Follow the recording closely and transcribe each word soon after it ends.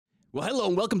Well, hello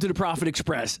and welcome to the Profit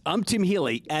Express. I'm Tim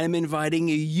Healy, and I'm inviting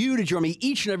you to join me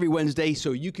each and every Wednesday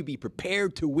so you can be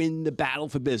prepared to win the battle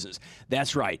for business.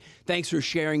 That's right. Thanks for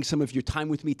sharing some of your time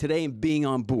with me today and being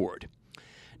on board.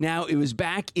 Now, it was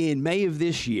back in May of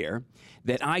this year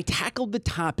that I tackled the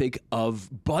topic of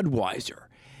Budweiser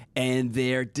and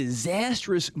their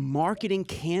disastrous marketing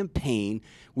campaign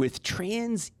with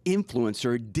trans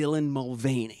influencer Dylan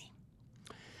Mulvaney.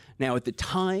 Now, at the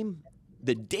time,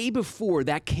 the day before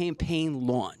that campaign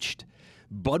launched,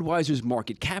 Budweiser's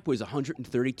market cap was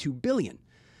 $132 billion.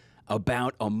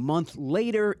 About a month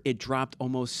later, it dropped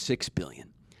almost $6 billion.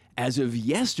 As of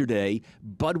yesterday,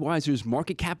 Budweiser's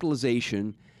market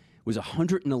capitalization was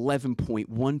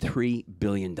 $111.13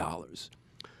 billion.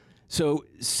 So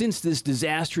since this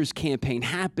disastrous campaign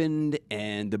happened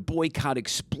and the boycott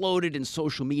exploded and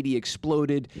social media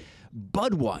exploded,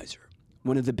 Budweiser,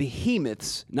 one of the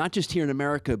behemoths, not just here in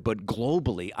America, but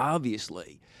globally,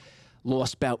 obviously,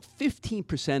 lost about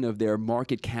 15% of their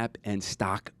market cap and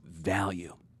stock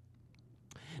value.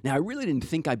 Now, I really didn't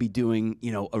think I'd be doing,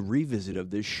 a revisit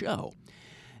of this show.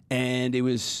 And it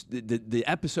was the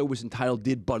episode was entitled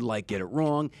 "Did Bud Light Get It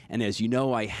Wrong?" And as you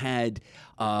know, I had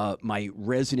my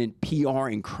resident PR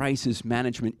and crisis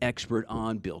management expert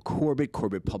on, Bill Corbett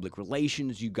Public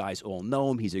Relations. You guys all know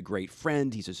him. He's a great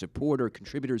friend. He's a supporter,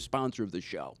 contributor, sponsor of the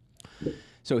show.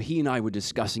 So he and I were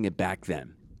discussing it back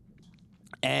then.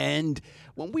 And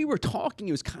when we were talking,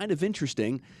 it was kind of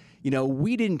interesting.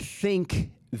 We didn't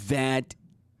think that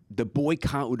the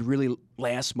boycott would really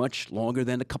last much longer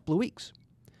than a couple of weeks.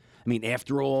 I mean,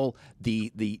 after all,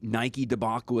 the Nike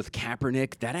debacle with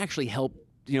Kaepernick, that actually helped,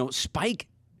 spike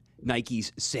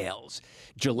Nike's sales.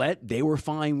 Gillette, they were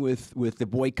fine with the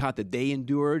boycott that they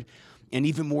endured. And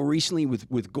even more recently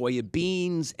with Goya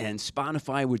Beans and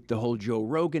Spotify with the whole Joe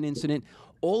Rogan incident,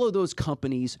 all of those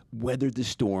companies weathered the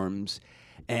storms.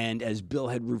 And as Bill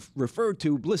had referred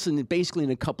to, listen, basically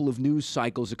in a couple of news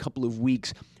cycles, a couple of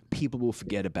weeks, people will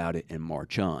forget about it and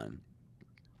march on.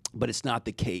 But it's not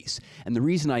the case. And the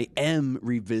reason I am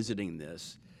revisiting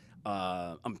this,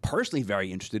 I'm personally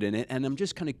very interested in it, and I'm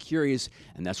just kind of curious,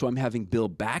 and that's why I'm having Bill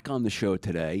back on the show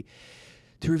today,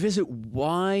 to revisit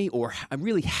why or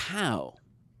really how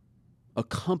a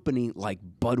company like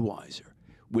Budweiser,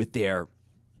 with their,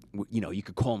 you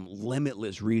could call them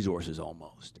limitless resources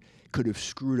almost, could have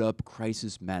screwed up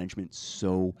crisis management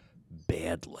so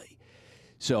badly.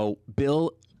 So,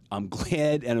 Bill, I'm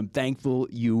glad and I'm thankful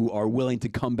you are willing to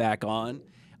come back on.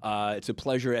 It's a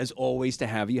pleasure, as always, to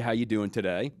have you. How you doing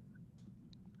today?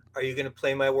 Are you going to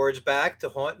play my words back to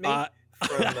haunt me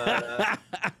from a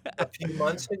few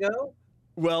months ago?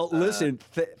 Well, Uh, listen,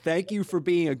 thank you for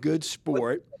being a good what,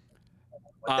 sport.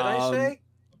 what did I Um, say?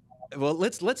 well,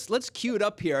 let's cue it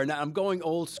up here. Now I'm going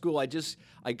old school. I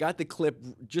got the clip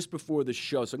just before the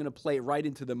show, so I'm going to play it right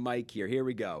into the mic here. Here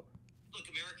we go. Look,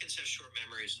 Americans have short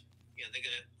memories. They're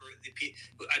gonna.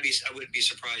 I wouldn't be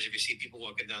surprised if you see people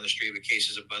walking down the street with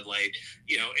cases of Bud Light.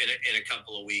 In a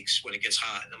couple of weeks when it gets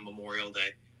hot and Memorial Day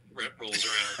rolls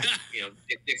around.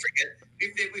 They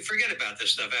forget. We forget about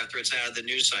this stuff after it's out of the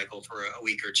news cycle for a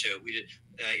week or two. We did.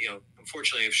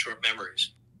 Unfortunately, have short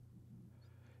memories.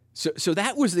 So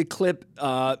that was the clip,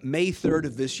 May 3rd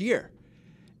of this year.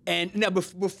 And now,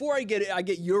 before I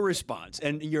get your response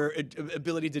and your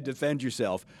ability to defend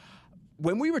yourself,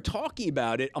 when we were talking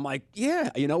about it, I'm like, yeah,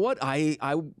 you know what? I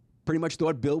pretty much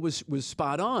thought Bill was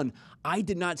spot on. I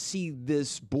did not see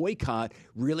this boycott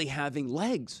really having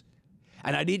legs.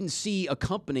 And I didn't see a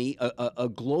company, a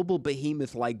global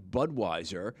behemoth like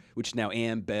Budweiser, which now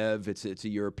AmBev, it's a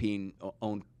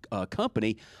European-owned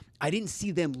company. I didn't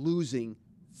see them losing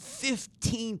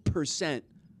 15%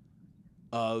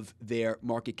 of their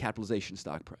market capitalization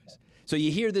stock price. So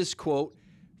you hear this quote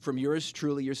from yours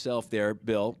truly yourself there,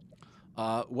 Bill.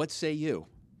 What say you?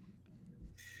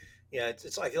 Yeah,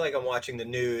 it's. I feel like I'm watching the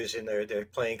news and they're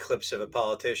playing clips of a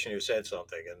politician who said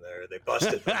something and they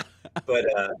busted them. But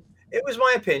it was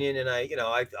my opinion, and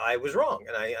I was wrong,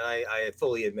 and I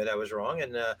fully admit I was wrong,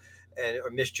 and or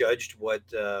misjudged what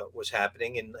was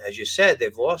happening. And as you said,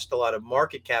 they've lost a lot of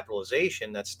market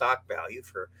capitalization, that stock value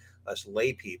for us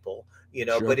lay people.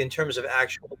 But Sure. in terms of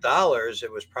actual dollars,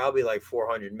 it was probably like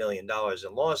 $400 million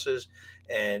in losses,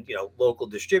 and local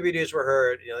distributors were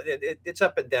hurt. It's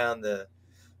up and down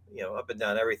up and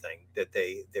down everything that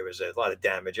there was a lot of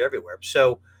damage everywhere.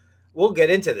 So we'll get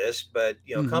into this, but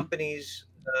Mm-hmm. companies,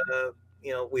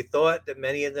 we thought that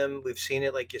many of them, we've seen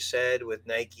it, like you said, with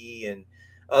Nike and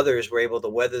others, were able to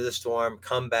weather the storm,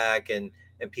 come back, and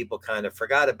people kind of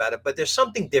forgot about it. But there's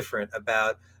something different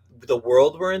about the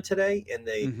world we're in today, in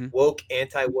the Mm-hmm. woke,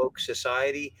 anti-woke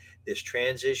society. This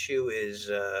trans issue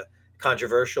is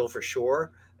controversial for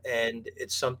sure, and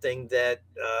it's something that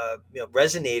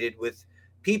resonated with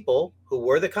people who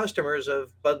were the customers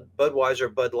of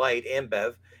Budweiser, Bud Light,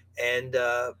 Ambev, and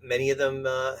many of them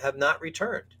have not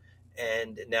returned.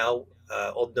 And now,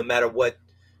 no matter what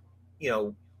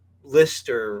list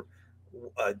or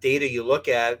data you look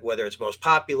at, whether it's most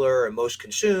popular or most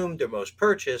consumed or most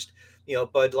purchased,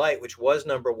 Bud Light, which was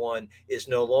number one, is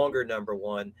no longer number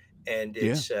one, and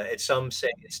Yeah. it's some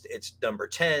say it's number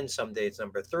 10, some day it's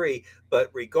number 3, but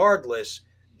regardless,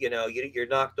 you're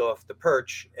knocked off the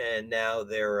perch, and now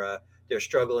they're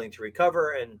struggling to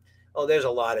recover. And there's a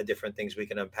lot of different things we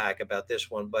can unpack about this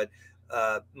one, but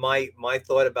my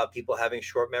thought about people having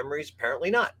short memories,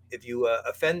 apparently not. If you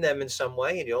offend them in some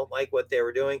way and you don't like what they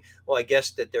were doing, well, I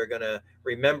guess that they're going to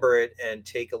remember it and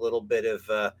take a little bit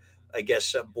of I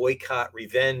guess a boycott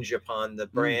revenge upon the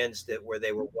Mm. brands that where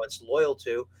they were once loyal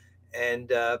to, and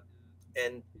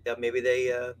maybe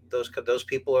those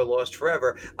people are lost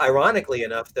forever. Ironically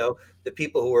enough, though, the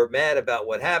people who were mad about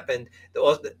what happened,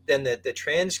 then the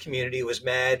trans community was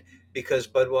mad because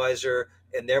Budweiser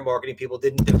and their marketing people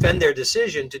didn't defend their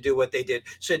decision to do what they did.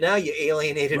 So now you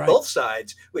alienated Right. both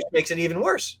sides, which makes it even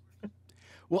worse.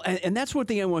 Well, and that's one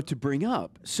thing I want to bring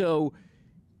up. So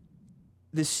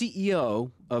the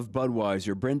CEO of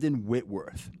Budweiser, Brendan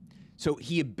Whitworth, so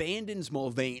he abandons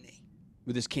Mulvaney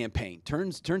with his campaign,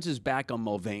 turns his back on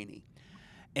Mulvaney.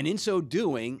 And in so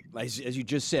doing, as you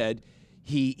just said,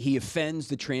 he offends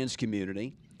the trans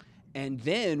community. And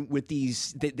then with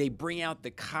these, they bring out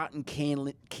the cotton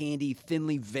candy,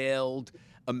 thinly veiled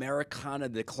Americana,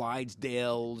 the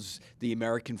Clydesdales, the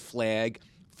American flag,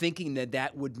 thinking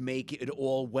that would make it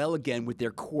all well again with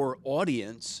their core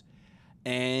audience.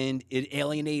 And it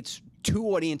alienates two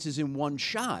audiences in one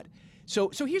shot. So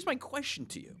here's my question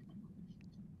to you.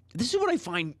 This is what I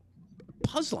find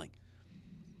puzzling.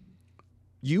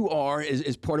 You are,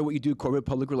 as part of what you do, corporate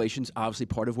public relations, obviously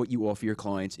part of what you offer your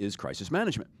clients is crisis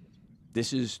management.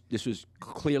 This was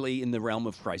clearly in the realm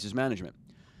of crisis management.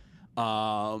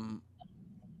 I'm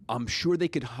sure they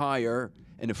could hire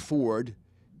and afford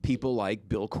people like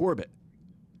Bill Corbett.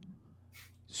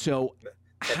 So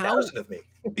how 1,000 of me.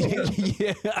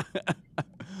 yeah.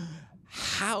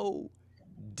 How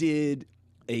did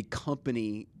a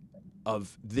company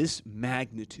of this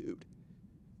magnitude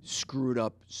screw it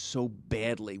up so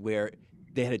badly where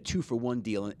they had a 2-for-1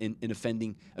 deal in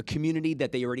offending a community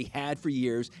that they already had for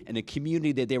years and a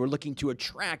community that they were looking to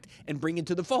attract and bring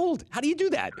into the fold? How do you do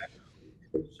that?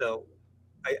 So,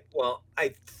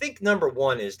 I think number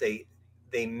one is they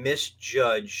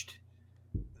misjudged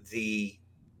the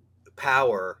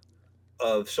power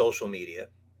of social media.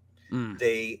 Mm.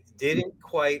 They didn't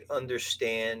quite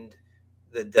understand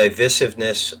the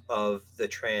divisiveness of the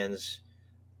trans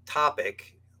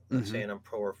topic. Not Mhm. saying I'm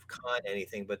pro or con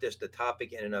anything, but just the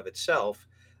topic in and of itself,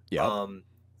 Yep.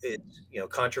 it's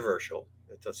controversial,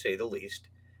 to say the least,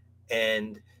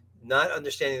 and not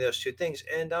understanding those two things.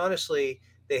 And honestly,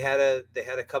 they had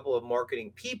a couple of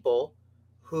marketing people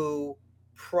who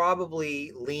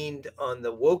probably leaned on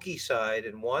the wokey side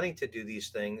and wanting to do these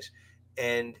things,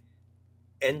 and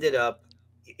ended up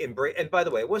and by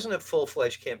the way, it wasn't a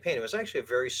full-fledged campaign. It was actually a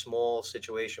very small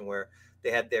situation where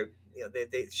they had their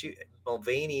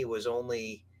Mulvaney was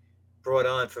only brought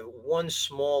on for one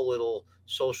small little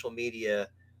social media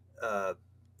uh,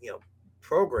 you know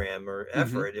program or Mhm.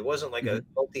 effort. It wasn't like a Mhm.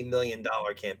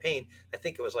 multi-million-dollar campaign. I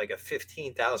think it was like a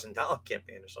 $15,000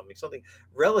 campaign or something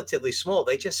relatively small.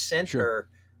 They just sent Sure. her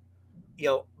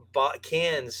bought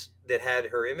cans that had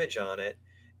her image on it,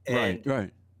 Right. and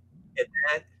Right.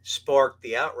 that sparked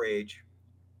the outrage.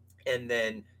 And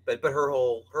then but her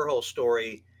whole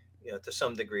story, to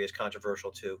some degree, is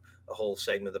controversial to a whole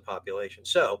segment of the population.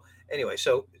 So anyway,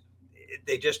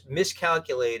 they just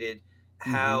miscalculated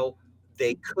Mhm. how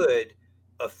they could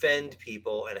offend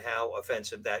people and how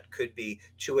offensive that could be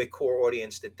to a core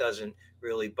audience that doesn't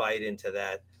really bite into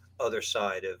that other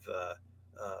side of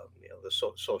the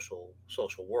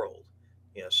social world.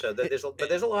 So that It, but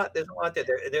there's a lot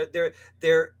that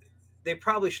they're they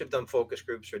probably should have done focus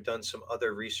groups or done some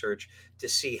other research to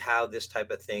see how this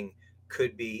type of thing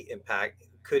could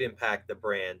impact the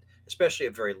brand, especially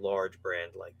a very large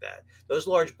brand like that. Those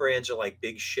large brands are like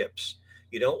big ships.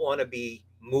 You don't want to be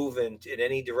moving in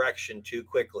any direction too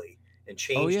quickly and oh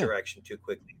change yeah. direction too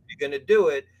quickly. If you're going to do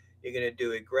it, you're going to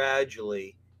do it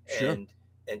gradually, Sure.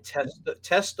 and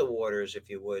test the waters, if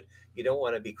you would. You don't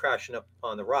want to be crashing up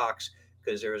upon the rocks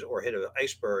because or hit an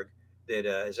iceberg that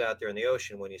is out there in the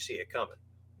ocean when you see it coming.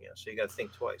 So you got to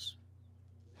think twice.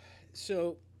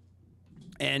 So,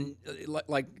 and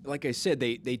like I said,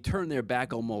 they turned their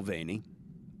back on Mulvaney,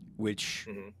 which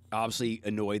hmm obviously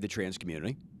annoyed the trans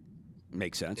community.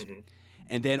 Makes sense. hmm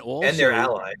And then and their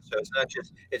also, allies. So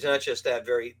it's not just that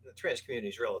very the trans community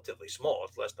is relatively small.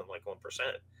 It's less than like 1%,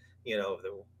 of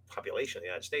the population of the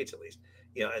United States at least.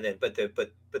 And then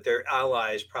but their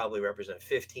allies probably represent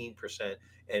 15%,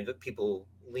 and the people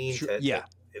lean sure, to yeah.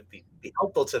 it'd be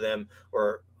helpful to them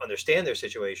or understand their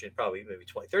situation, probably maybe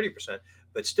 20-30%,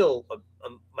 but still a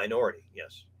minority.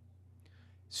 Yes.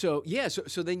 So yeah,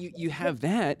 so then you have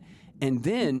that, and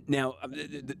then now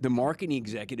the marketing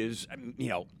executives,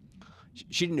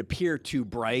 she didn't appear too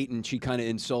bright, and she kind of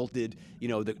insulted,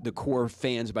 the core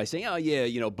fans by saying, "Oh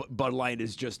yeah, Bud Light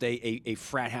is just a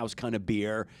frat house kind of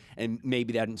beer," and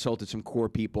maybe that insulted some core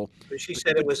people. But she But,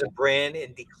 said it but was a brand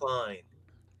in decline.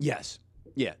 yes,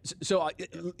 yeah.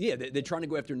 Yeah, they're trying to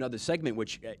go after another segment,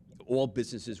 which all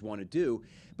businesses want to do.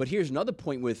 But here's another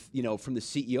point with from the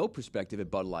CEO perspective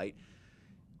at Bud Light.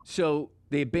 So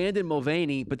they abandoned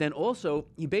Mulvaney, but then also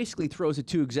he basically throws the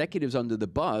two executives under the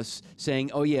bus, saying,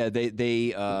 "Oh yeah,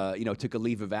 they took a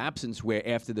leave of absence." Where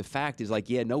after the fact is like,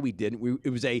 "Yeah, no, we didn't.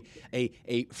 It was a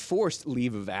forced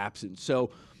leave of absence." So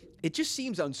it just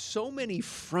seems on so many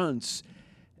fronts.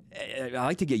 I'd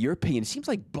like to get your opinion. It seems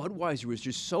like Budweiser was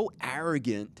just so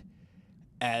arrogant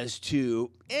as to,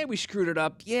 we screwed it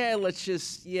up. Yeah,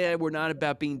 we're not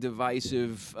about being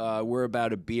divisive. We're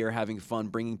about a beer, having fun,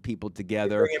 bringing people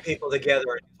together. Bringing people together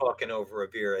and talking over a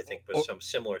beer, I think, was Oh, some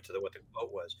similar to what the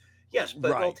quote was. Yes, but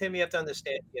well, right. Tim, you have to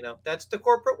understand, that's the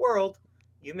corporate world.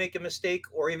 You make a mistake,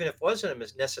 or even if it wasn't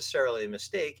necessarily a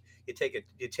mistake, you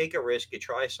take a risk, you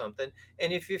try something,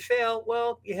 and if you fail,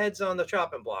 well, your head's on the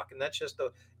chopping block, and that's just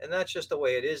the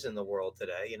way it is in the world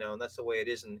today, and that's the way it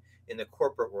is in the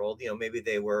corporate world. Maybe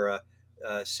they were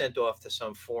sent off to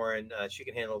some foreign. She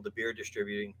can handle the beer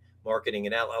distributing marketing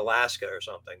in Alaska or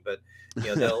something, but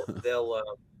they'll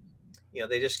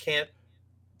they just can't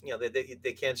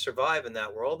they can't survive in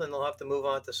that world, and they'll have to move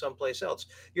on to someplace else.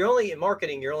 You're only in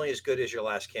marketing, you're only as good as your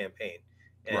last campaign,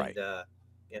 and Right.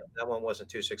 that one wasn't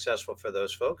too successful for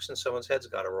those folks, and someone's head's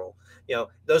got to roll.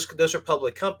 Those are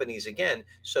public companies again,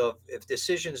 so if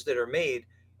decisions that are made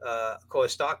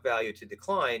cause stock value to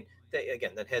decline,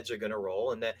 that heads are going to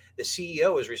roll, and that the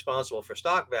CEO is responsible for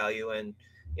stock value. And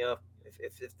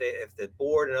if the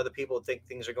board and other people think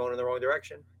things are going in the wrong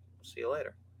direction, we'll see you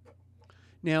later.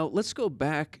 Now, let's go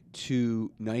back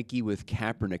to Nike with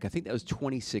Kaepernick. I think that was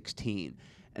 2016.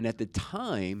 And at the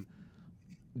time,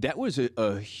 that was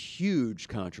a huge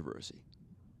controversy.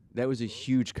 That was a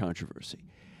huge controversy.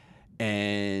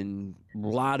 And a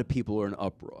lot of people are in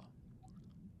uproar.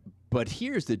 But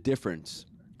here's the difference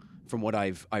from what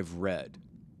I've read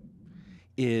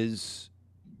is,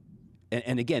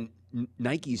 and again,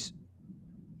 Nike's,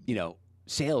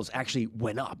 sales actually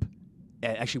went up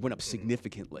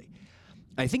significantly.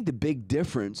 I think the big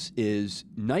difference is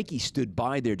Nike stood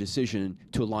by their decision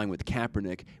to align with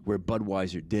Kaepernick, where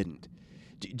Budweiser didn't.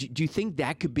 Do you think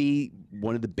that could be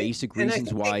one of the basic And I reasons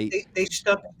think why?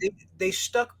 they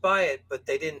stuck by it, but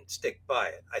they didn't stick by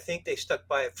it. I think they stuck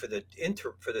by it for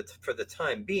the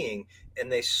time being,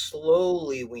 and they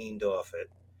slowly weaned off it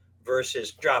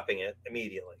versus dropping it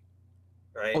immediately,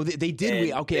 Oh, right? they did.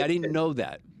 And Okay, I didn't know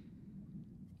that.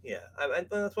 yeah,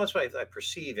 that's what I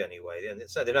perceive anyway. And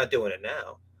they're not doing it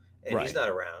now, and he's Right. not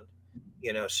around.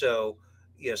 So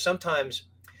sometimes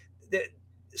that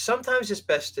sometimes it's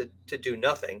best to do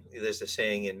nothing. There's the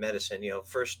saying in medicine,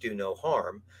 first do no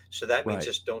harm. So that means Right.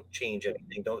 just don't change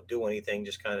anything, don't do anything,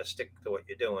 just kind of stick to what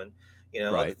you're doing.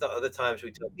 Right. Other times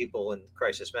we tell people in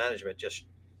crisis management, just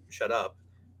shut up,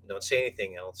 don't say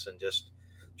anything else, and just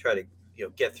try to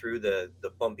get through the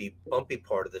bumpy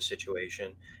part of the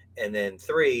situation, and then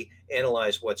three,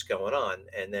 analyze what's going on,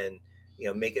 and then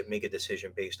make a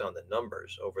decision based on the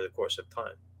numbers over the course of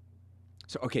time.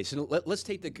 So okay, so let's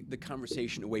take the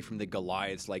conversation away from the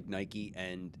Goliaths like Nike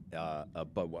and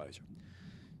Budweiser.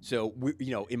 So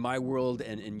in my world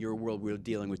and in your world, we're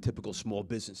dealing with typical small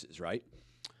businesses, right?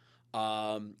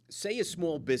 Say a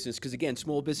small business, because again,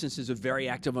 small businesses are very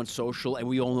active on social, and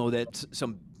we all know that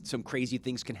some crazy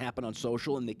things can happen on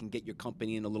social, and they can get your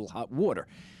company in a little hot water.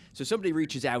 So somebody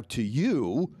reaches out to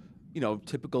you,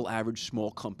 typical average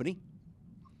small company,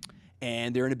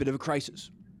 and they're in a bit of a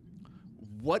crisis.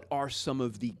 What are some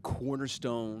of the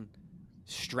cornerstone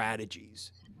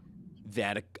strategies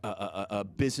that a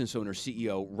business owner,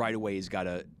 CEO, right away has got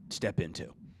to step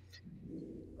into?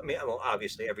 I mean, well,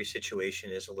 obviously, every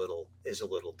situation is a little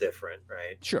different,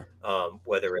 right? Sure.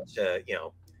 Whether it's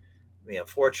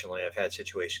unfortunately, I've had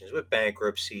situations with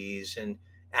bankruptcies and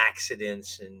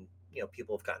accidents, and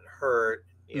people have gotten hurt,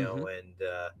 Mm-hmm. and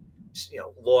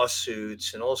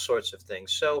lawsuits and all sorts of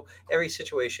things. So every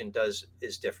situation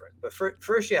is different. But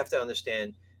first, you have to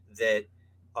understand that,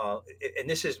 and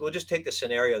this is, we'll just take the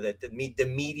scenario that the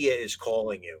media is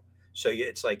calling you. So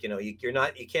it's like, you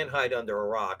can't hide under a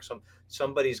rock.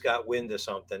 Somebody's got wind of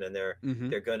something, and Hmm.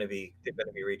 they're going to be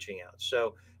reaching out.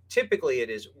 So typically, it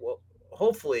is, well,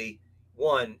 hopefully,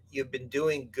 one, you've been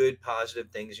doing good,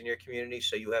 positive things in your community,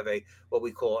 so you have what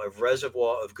we call a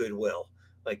reservoir of goodwill.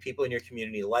 Like, people in your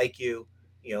community like you.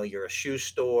 You're a shoe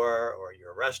store, or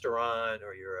you're a restaurant,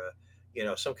 or you're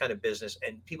some kind of business,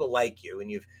 and people like you,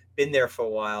 and you've been there for a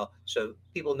while, so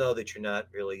people know that you're not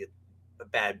really a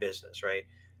bad business, right?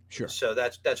 Sure. So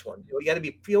that's one.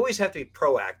 You always have to be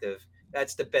proactive.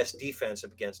 That's the best defense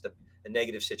against a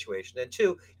negative situation. And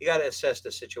two, you got to assess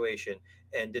the situation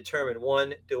and determine,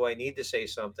 one, do I need to say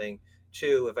something?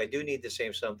 Two, if I do need to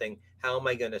say something, how am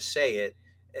I going to say it?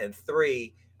 And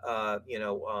three,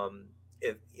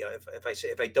 if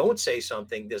I don't say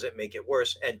something, does it make it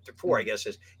worse? And four, I Mm. guess,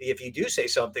 is if you do say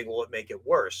something, will it make it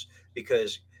worse?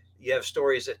 Because you have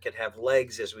stories that can have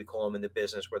legs, as we call them in the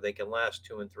business, where they can last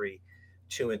 2 and 3,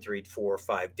 4 or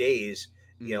 5 days.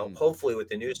 Mm. Hopefully with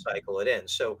the news cycle it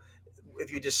ends. So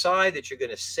if you decide that you're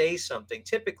going to say something,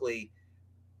 typically,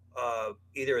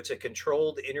 either it's a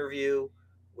controlled interview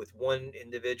with one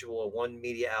individual or one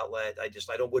media outlet. I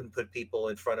wouldn't put people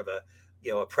in front of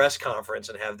a press conference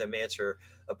and have them answer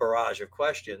a barrage of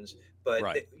questions. But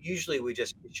Right. usually we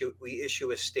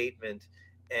issue a statement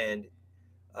and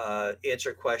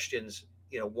answer questions,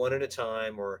 one at a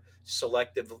time, or not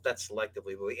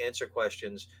selectively, but we answer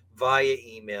questions via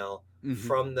email Hmm.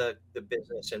 from the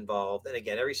business involved. And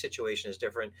again, every situation is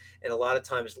different. And a lot of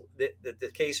times,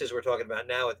 the cases we're talking about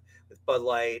now with Bud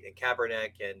Light and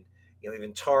Kaepernick, and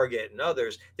even Target and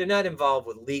others, they're not involved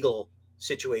with legal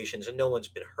situations, and no one's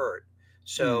been hurt.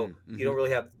 So you Mm-hmm. don't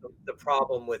really have the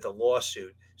problem with a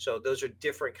lawsuit. So those are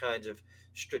different kinds of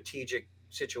strategic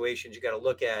situations you got to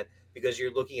look at, because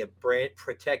you're looking at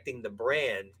protecting the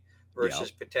brand Yeah.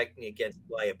 versus protecting against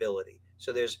liability.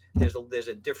 So there's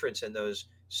a difference in those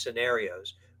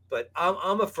scenarios. But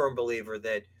I'm a firm believer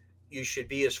that you should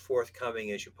be as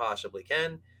forthcoming as you possibly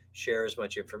can. Share as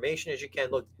much information as you can.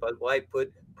 Look, Bud Light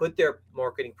put their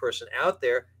marketing person out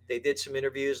there. They did some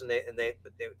interviews, and they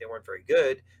weren't very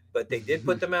good, but they did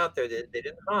put them out there. They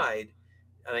didn't hide,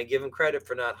 and I give them credit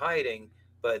for not hiding.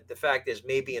 But the fact is,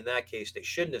 maybe in that case, they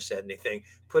shouldn't have said anything,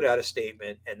 put out a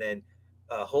statement, and then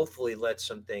hopefully let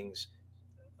some things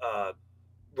uh,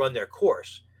 run their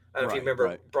course. I don't know if you Right. remember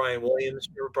Right. Brian Williams.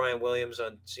 Remember Brian Williams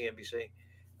on CNBC?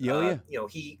 Yeah. Oh, yeah.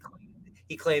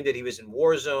 He claimed that he was in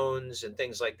war zones and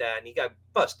things like that, and he got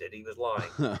busted. He was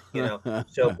lying.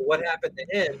 So but what happened to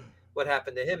him? What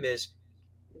happened to him is,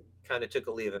 kind of took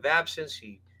a leave of absence.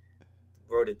 He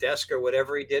wrote a desk or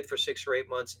whatever he did for 6 or 8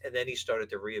 months, and then he started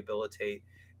to rehabilitate,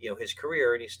 his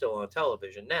career, and he's still on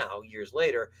television now, years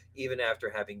later, even after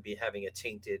having a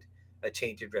tainted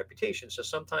reputation. So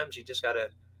sometimes you just got to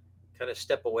kind of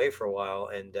step away for a while,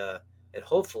 and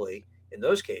hopefully in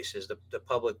those cases the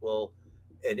public will.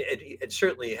 And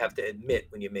certainly you have to admit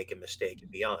when you make a mistake and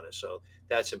be honest. So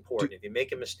that's do, important. If you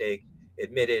make a mistake,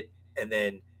 admit it, and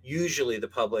then usually the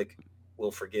public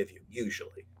will forgive you.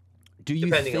 Usually, do you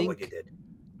depending on what you think?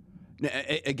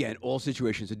 did. Again, all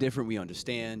situations are different. We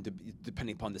understand,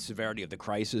 depending upon the severity of the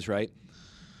crisis, right?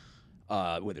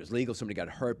 Whether it's legal, somebody got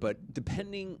hurt, but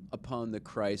depending upon the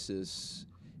crisis,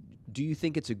 do you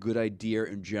think it's a good idea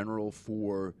in general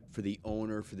for the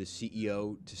owner, for the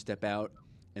CEO to step out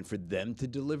and for them to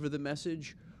deliver the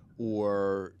message,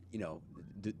 or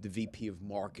the VP of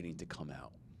marketing to come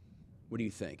out? What do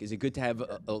you think? Is it good to have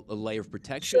a layer of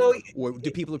protection, So or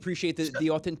do people appreciate the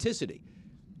authenticity?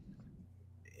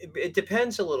 it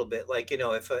depends a little bit. Like,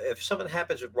 if something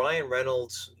happens with Ryan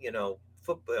Reynolds,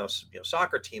 football,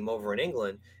 soccer team over in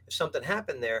England, if something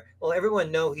happened there, well,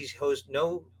 everyone knows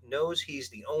he's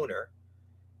the owner,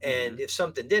 Hmm. and if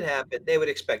something did happen, they would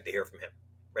expect to hear from him,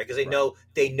 right? Because they Right. know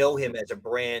they know him as a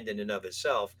brand in and of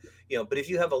itself. But if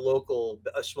you have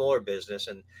a smaller business,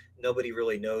 and nobody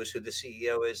really knows who the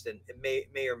CEO is, then it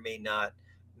may or may not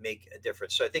make a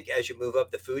difference. So I think as you move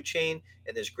up the food chain,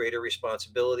 and there's greater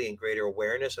responsibility and greater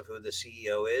awareness of who the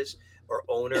CEO is, or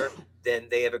owner, then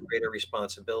they have a greater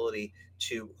responsibility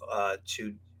to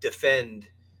defend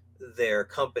their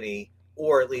company,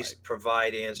 or at Right. least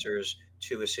provide answers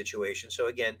to a situation. So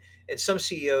again, and some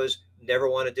CEOs never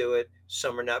want to do it.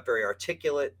 Some are not very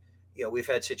articulate. We've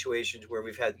had situations where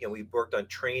we've worked on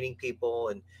training people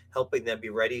and helping them be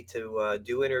ready to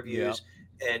do Yeah. interviews,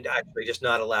 and actually just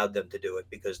not allowed them to do it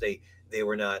because they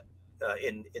were not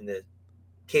in the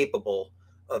capable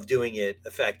of doing it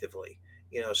effectively.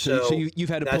 So you've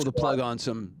had to pull that's the why. plug on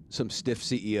some stiff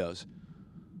CEOs.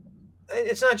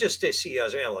 It's not just the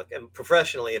CEOs. Look, and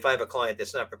professionally, if I have a client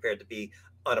that's not prepared to be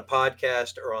on a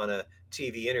podcast or on a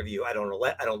TV interview, I don't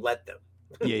let them.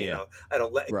 Yeah, yeah, I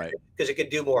don't let, right. because it can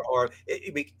do more harm.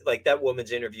 Like that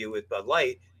woman's interview with Bud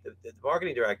Light, the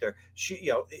marketing director.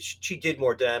 She did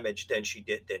more damage than she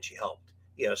helped.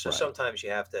 So Right. sometimes you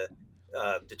have to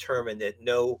determine that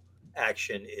no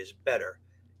action is better.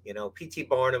 P.T.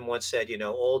 Barnum once said,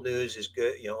 all news is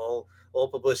good. All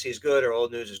publicity is good, or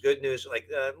old news is good news. Like,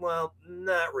 well,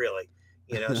 not really.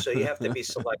 So you have to be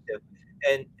selective.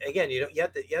 And again, you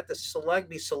have to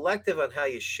be selective on how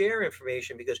you share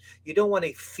information, because you don't want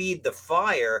to feed the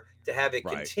fire to have it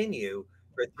Right. continue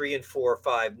for 3 and 4 or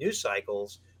 5 news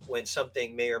cycles when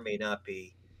something may or may not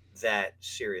be that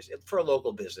serious. For a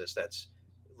local business, that's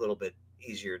a little bit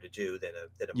easier to do than a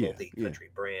Yeah, multi-country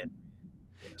brand.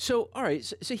 So, all right.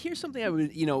 So here's something I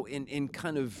would, in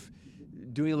kind of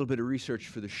doing a little bit of research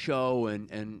for the show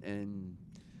and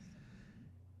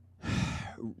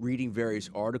reading various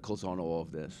articles on all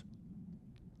of this.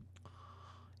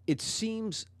 It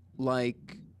seems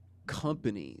like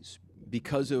companies,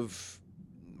 because of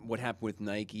what happened with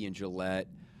Nike and Gillette,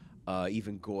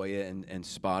 even Goya and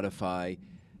Spotify,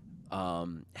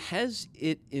 has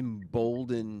it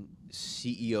emboldened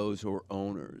CEOs or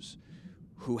owners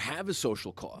who have a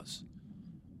social cause,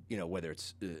 whether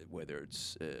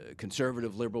it's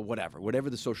conservative, liberal,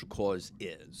 whatever the social cause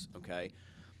is, okay?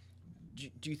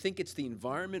 Do you think it's the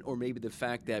environment, or maybe the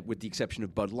fact that, with the exception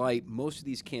of Bud Light, most of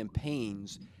these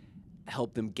campaigns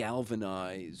help them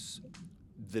galvanize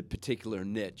the particular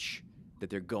niche that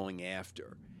they're going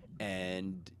after?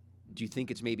 And do you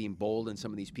think it's maybe emboldened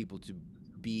some of these people to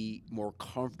be more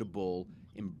comfortable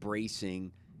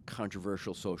embracing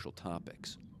controversial social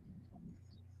topics?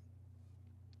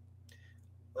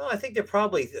 Well, I think they're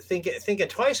probably thinking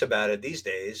twice about it these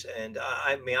days. And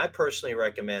I mean, I personally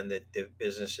recommend that the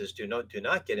businesses do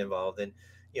not get involved in,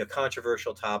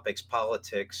 controversial topics,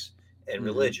 politics, and Mm-hmm.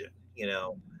 religion.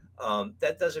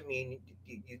 That doesn't mean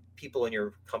people in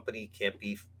your company can't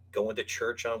be going to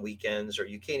church on weekends, or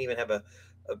you can't even have a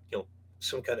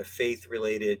some kind of faith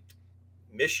related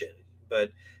mission.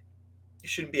 But you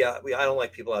shouldn't be out. I don't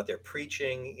like people out there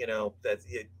preaching.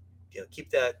 Keep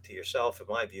that to yourself, in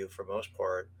my view, for most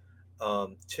part.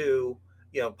 Two,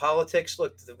 politics.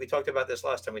 Look, we talked about this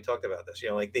last time we talked about this.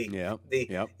 Like Yeah. the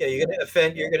Yep. you're going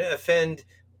to offend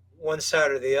one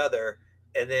side or the other,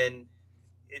 and then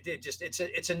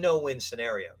it's a no-win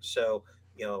scenario. So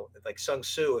like Sun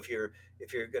Tzu, if you're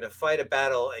going to fight a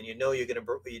battle and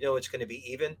it's going to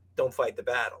be even, don't fight the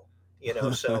battle.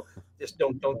 So just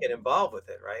don't get involved with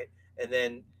it, right? And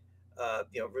then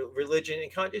religion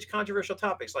and it's controversial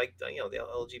topics like the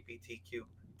LGBTQ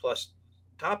plus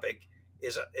topic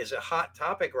is a hot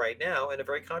topic right now, and a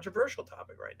very controversial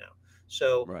topic right now.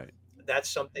 So Right. that's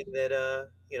something that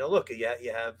look, yeah,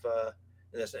 you have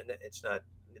it's not,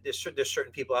 there's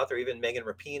certain people out there, even Megan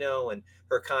Rapinoe, and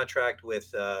her contract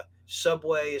with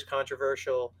Subway is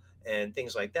controversial, and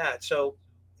things like that. So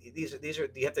these are,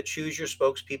 you have to choose your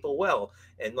spokespeople well.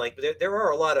 And like there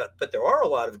are a lot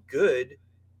of good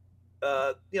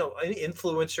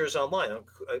influencers online,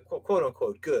 quote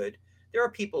unquote good. There are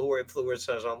people who are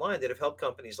influencers online that have helped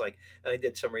companies, like, and I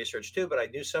did some research too, but I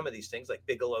knew some of these things, like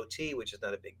Bigelow Tea, which is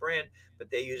not a big brand, but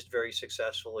they very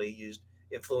successfully used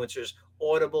influencers.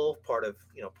 Audible, part of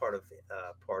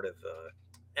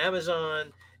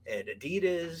Amazon, and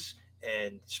Adidas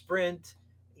and Sprint,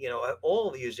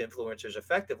 all used influencers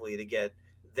effectively to get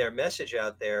their message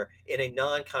out there in a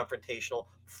non-confrontational,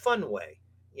 fun way.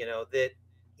 That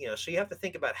so you have to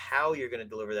think about how you're going to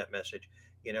deliver that message.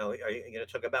 Are you going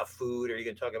to talk about food, or are you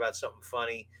going to talk about something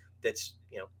funny? That's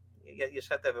you just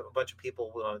have to have a bunch of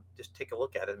people just take a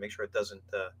look at it and make sure it doesn't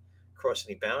cross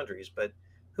any boundaries. But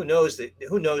who knows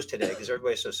today, because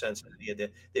everybody's so sensitive.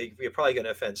 You're probably going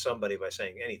to offend somebody by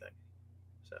saying anything.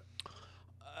 So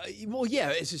Well,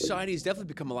 yeah, society has definitely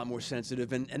become a lot more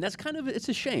sensitive, and that's kind of, it's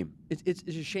a shame. It's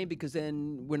a shame, because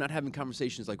then we're not having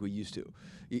conversations like we used to.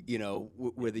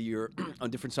 Whether you're on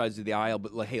different sides of the aisle,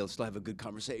 but like, hey, let's still have a good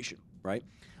conversation, right?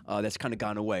 That's kind of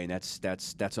gone away, and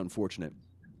that's unfortunate.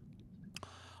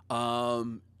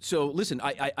 So listen,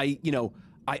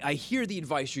 I hear the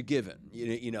advice you're given.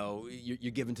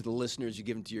 You're giving to the listeners, you're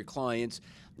giving to your clients.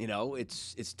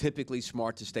 It's typically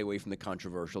smart to stay away from the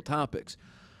controversial topics.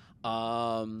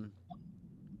 I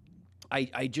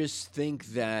just think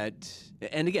that,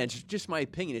 and again, it's just my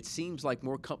opinion, it seems like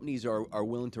more companies are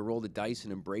willing to roll the dice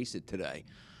and embrace it today.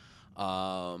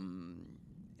 And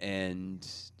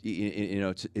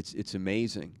it's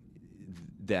amazing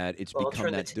that it's Well,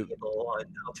 become that.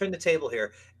 I'll turn the table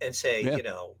here and say, Yeah. you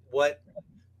know,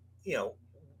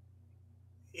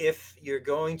 if you're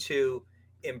going to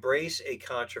embrace a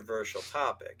controversial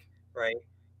topic, right?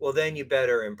 Well, then you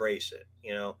better embrace it.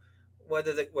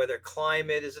 Whether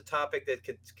climate is a topic that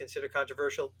could consider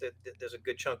controversial, there's a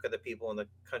good chunk of the people in the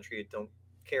country that don't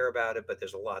care about it, but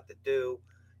there's a lot that do.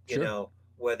 You Sure. know,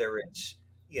 whether it's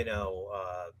you know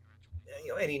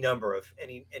any number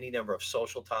of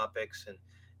social topics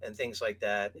and things like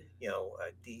that.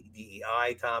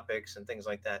 DEI topics and things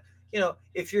like that.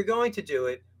 If you're going to do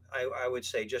it, I would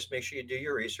say just make sure you do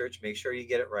your research, make sure you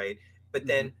get it right. But Hmm.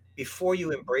 then before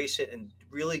you embrace it and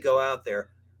really go out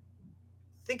there,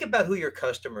 think about who your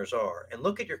customers are and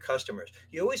look at your customers.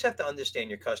 You always have to understand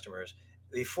your customers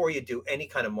before you do any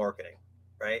kind of marketing,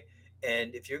 right?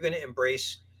 And if you're going to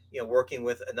embrace, working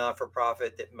with a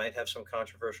not-for-profit that might have some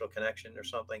controversial connection or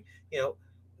something,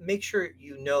 make sure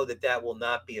that will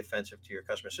not be offensive to your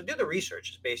customers. So do the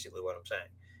research is basically what I'm saying.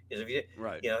 Is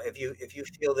Right. if you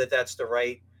feel that that's the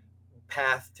right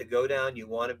path to go down, you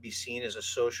want to be seen as a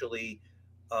socially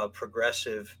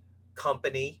progressive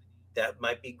company, that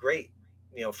might be great,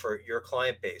 for your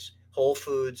client base. Whole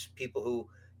Foods, people who,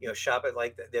 shop at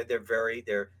like that,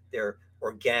 they're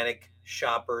organic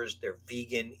shoppers, they're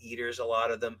vegan eaters, a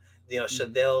lot of them, so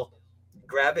Hmm. they'll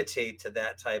gravitate to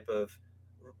that type of,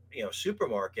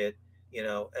 supermarket,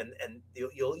 and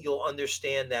you'll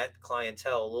understand that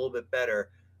clientele a little bit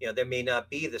better. There may not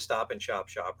be the Stop and Shop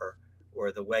shopper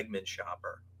or the Wegman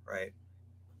shopper, right?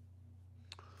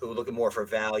 Who are looking more for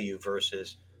value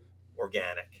versus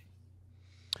organic.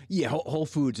 Yeah, Whole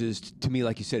Foods is to me,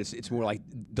 like you said, it's more like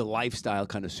the lifestyle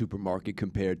kind of supermarket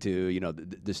compared to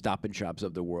the Stop and Shops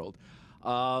of the world.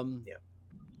 Um, Yeah.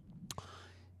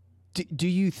 do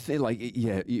you think like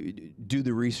yeah, you do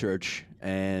the research,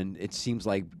 and it seems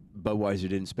like Budweiser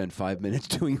didn't spend 5 minutes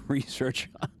doing research.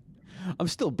 I'm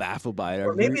still baffled by it.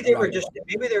 Or maybe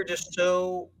they're just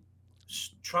so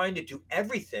trying to do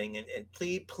everything and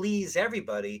please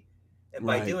everybody, and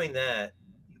by Right, doing that,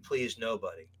 you please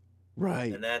nobody.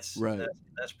 right, And that's right.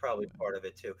 that's probably part of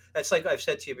it too. That's like I've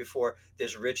said to you before.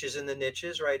 There's riches in the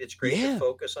niches, right? It's great to Yeah,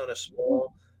 focus on a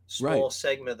small right.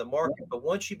 segment of the market, but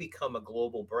once you become a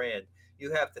global brand,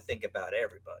 you have to think about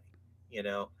everybody, you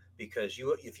know, because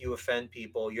if you offend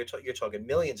people, you're talking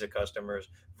millions of customers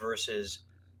versus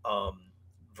um,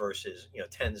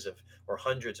 tens of or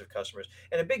hundreds of customers.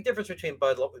 And a big difference between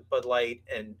Bud Light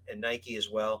and Nike as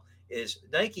well is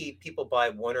Nike, people buy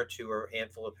one or two or a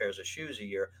handful of pairs of shoes a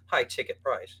year, high ticket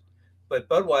price. But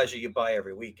Budweiser, you buy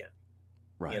every weekend,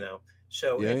 you Right. know.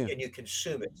 So Yeah, yeah. and you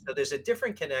consume it. So there's a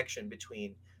different connection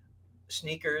between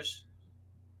sneakers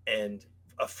and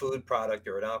a food product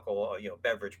or an alcohol,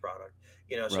 beverage product.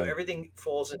 So Right. everything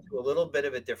falls into a little bit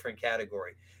of a different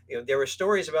category. There were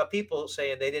stories about people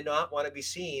saying they did not want to be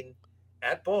seen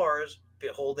at bars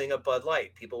holding a Bud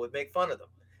Light. People would make fun of them.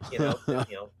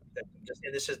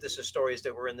 And this is stories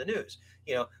that were in the news.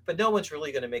 But no one's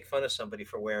really going to make fun of somebody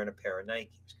for wearing a pair of Nikes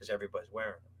because everybody's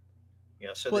wearing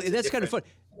them. So Well, that's a that's kind of different.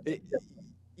 fun. Uh,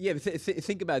 Yeah, but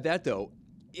think about that though.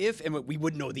 If and we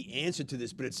wouldn't know the answer to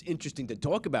this, but it's interesting to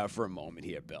talk about for a moment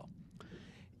here, Bill.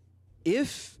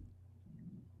 If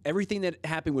everything that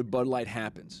happened with Bud Light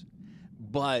happens,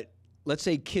 but let's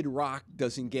say Kid Rock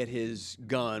doesn't get his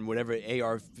gun, whatever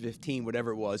AR-15,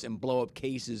 whatever it was, and blow up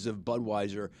cases of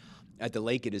Budweiser at the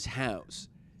lake at his house.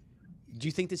 Do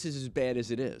you think this is as bad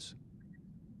as it is?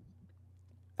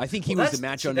 I think he Well, was the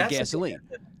match on the that's gasoline.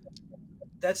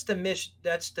 that's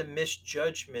the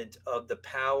misjudgment of the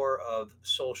power of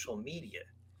social media,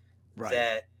 Right.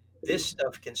 that this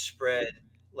stuff can spread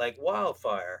like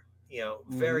wildfire,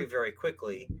 Mm-hmm. very, very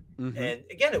quickly. Mm-hmm. And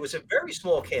again, it was a very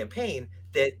small campaign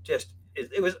that just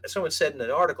it was, someone said in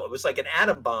an article, it was like an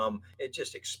atom bomb. It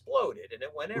just exploded and it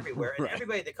went everywhere, and Right.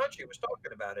 everybody in the country was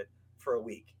talking about it for a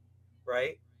week,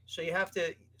 right? So you have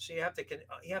to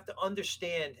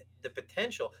understand the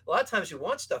potential. A lot of times we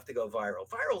want stuff to go viral.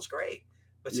 Viral's great,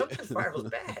 but Yeah. sometimes viral's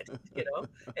bad, you know.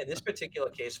 In this particular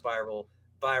case, viral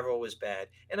was bad.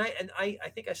 And I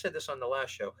think I said this on the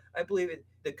last show. I believe in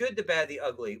the good, the bad, the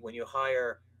ugly when you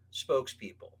hire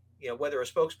spokespeople. Whether a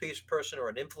spokesperson or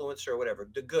an influencer or whatever.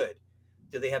 The good.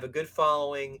 Do they have a good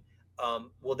following?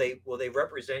 Will they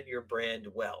represent your brand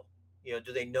well?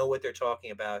 Do they know what they're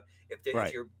talking about? If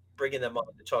Right. you're bringing them on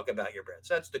to talk about your brand,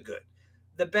 so that's the good.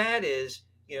 The bad is,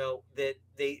 that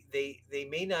they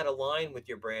may not align with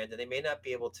your brand, and they may not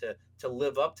be able to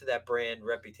live up to that brand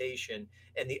reputation.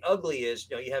 And the ugly is,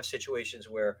 you have situations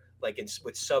where, like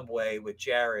with Subway, with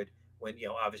Jared, when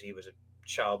obviously he was a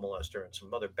child molester and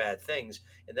some other bad things.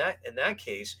 In that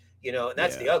case, And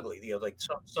that's Yeah. the ugly. Like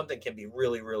something can be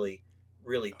really, really,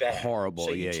 really bad. Horrible.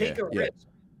 So you Yeah, take yeah, a yeah. risk.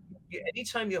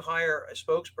 Anytime you hire a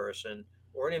spokesperson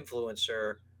or an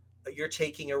influencer, you're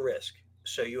taking a risk.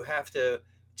 So you have to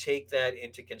take that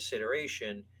into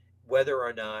consideration, whether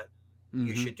or not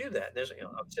you Mm-hmm. should do that. There's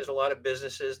a lot of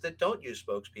businesses that don't use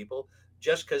spokespeople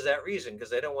just because that reason, because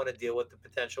they don't want to deal with the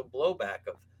potential blowback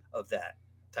of that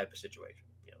type of situation.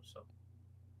 So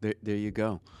There you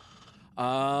go.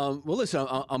 Well, listen,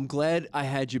 I'm glad I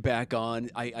had you back on.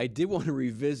 I did want to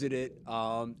revisit it,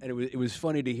 and it was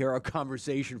funny to hear our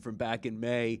conversation from back in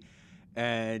May.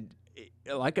 And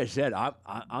like I said,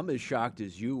 I'm as shocked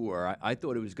as you were. I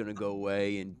thought it was going to go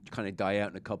away and kind of die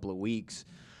out in a couple of weeks,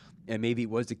 and maybe it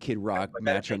was the Kid Rock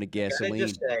match on the gotta gasoline.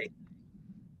 just say,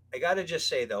 I got to just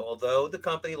say though, although the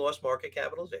company lost market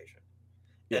capitalization,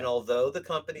 and Yeah. although the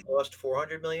company lost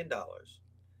 $400 million,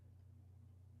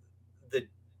 the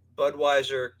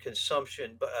Budweiser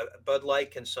consumption, Bud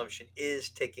Light consumption is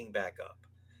ticking back up.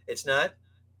 It's not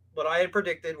what I had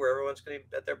predicted, where everyone's going to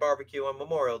be at their barbecue on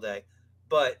Memorial Day,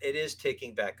 but it is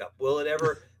ticking back up. Will it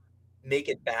ever make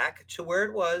it back to where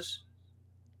it was?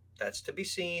 That's to be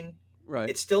seen. Right.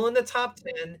 It's still in the top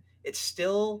 10. It's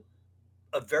still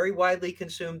a very widely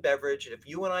consumed beverage. If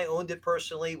you and I owned it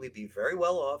personally, we'd be very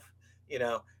well off, you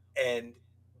know. And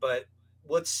but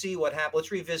let's see what happens.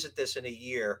 Let's revisit this in a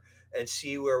year and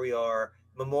see where we are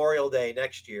Memorial Day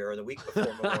next year or the week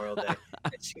before Memorial Day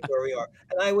and see where we are.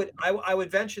 And I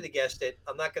would venture to guess that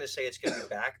I'm not going to say it's going to be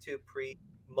back to pre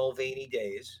Mulvaney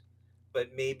days, but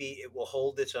maybe it will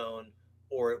hold its own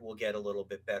or it will get a little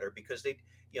bit better because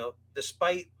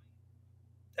despite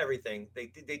everything,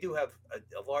 they do have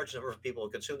a large number of people who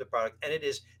consume the product, and it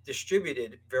is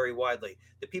distributed very widely.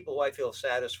 The people who I feel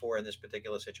saddest for in this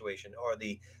particular situation are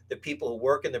the people who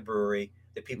work in the brewery,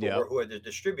 the people Yep. who are the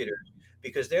distributors,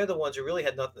 because they're the ones who really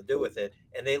had nothing to do with it,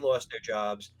 and they lost their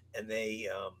jobs, and they,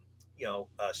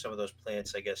 some of those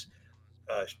plants, I guess,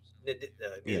 uh,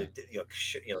 Yeah.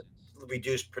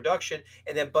 reduced production,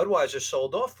 and then Budweiser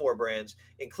sold off 4 brands,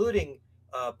 including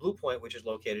Blue Point, which is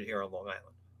located here on Long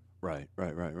Island. Right.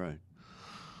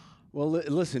 Well,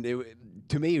 listen,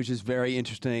 to me, it was just very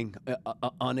interesting,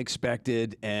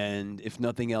 unexpected, and if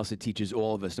nothing else, it teaches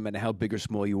all of us, no matter how big or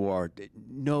small you are,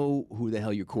 know who the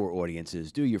hell your core audience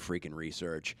is. Do your freaking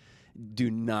research. Do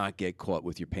not get caught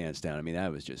with your pants down. I mean,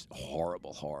 that was just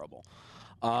horrible.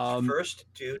 First,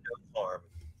 do no harm.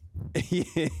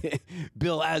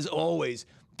 Bill, as always,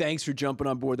 thanks for jumping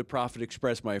on board the Profit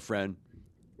Express, my friend.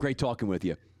 Great talking with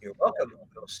you. You're welcome.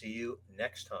 We'll see you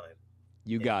next time.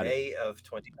 You got May of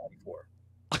 2024.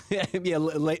 Yeah,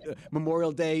 late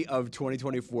Memorial Day of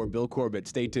 2024. Bill Corbett.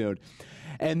 Stay tuned.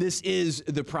 And this is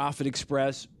the Profit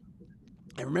Express.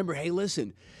 And remember, hey,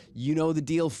 listen, you know the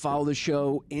deal. Follow the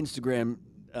show, Instagram,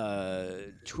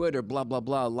 Twitter, blah, blah,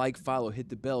 blah. Like, follow, hit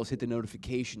the bells, hit the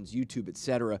notifications, YouTube,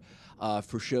 etc.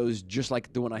 For shows just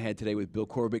like the one I had today with Bill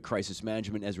Corbett, Crisis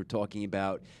Management, as we're talking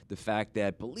about the fact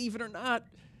that, believe it or not,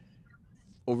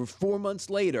 over 4 months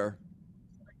later,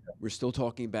 we're still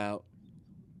talking about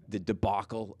the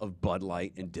debacle of Bud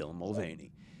Light and Dylan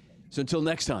Mulvaney. So until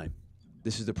next time,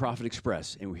 this is the Profit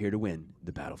Express, and we're here to win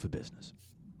the battle for business.